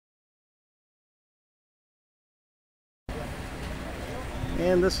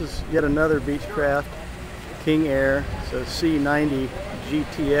And this is yet another Beechcraft King Air, so C90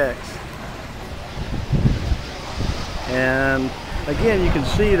 GTX. And again, you can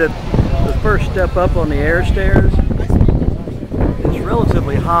see that the first step up on the air stairs is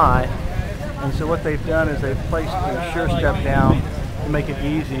relatively high, and so what they've done is they've placed the sure step down to make it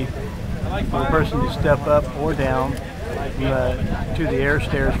easy for the person to step up or down to the air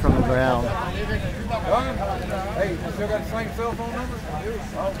stairs from the ground. Hey, you still got the same cell phone number?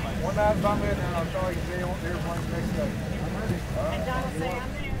 One night if I'm in there, I'll call you and say you want the airplane next day.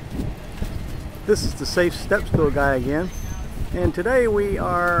 This is the Safe Step Stool guy again, and today we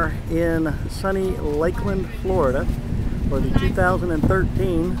are in sunny Lakeland, Florida for the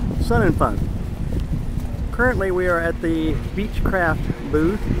 2013 Sun and Fun. Currently we are at the Beechcraft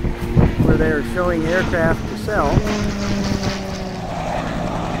booth where they are showing aircraft to sell.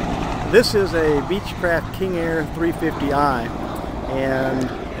 This is a Beechcraft King Air 350i, and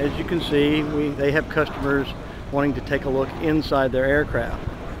as you can see, they have customers wanting to take a look inside their aircraft.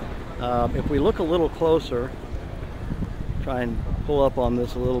 If we look a little closer, try and pull up on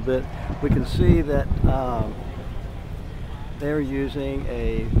this a little bit, we can see that they're using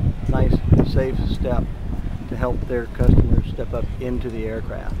a nice safe step to help their customers step up into the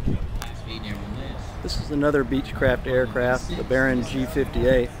aircraft. This is another Beechcraft aircraft, the Baron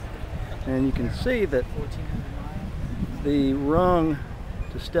G58, and you can see that the rung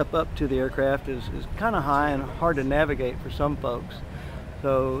to step up to the aircraft is kind of high and hard to navigate for some folks.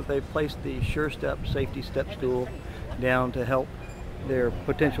 So they've placed the Sure Step safety step stool down to help their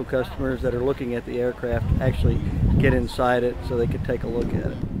potential customers that are looking at the aircraft actually get inside it so they could take a look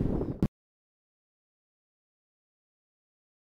at it.